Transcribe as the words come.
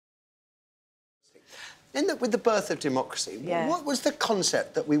With the birth of democracy, what was the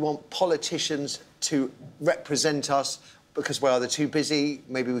concept that we want politicians to represent us because we're either too busy,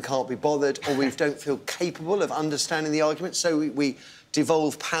 maybe we can't be bothered, or we don't feel capable of understanding the argument, so we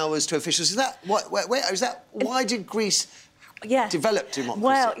devolve powers to officials? Is that why did Greece develop democracy?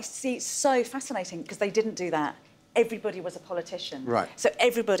 Well, you see, it's so fascinating because they didn't do that. Everybody was a politician. Right. So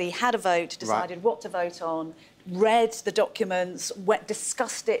everybody had a vote, decided what to vote on, read the documents,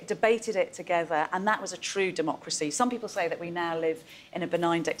 discussed it, debated it together, and that was a true democracy. Some people say that we now live in a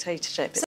benign dictatorship.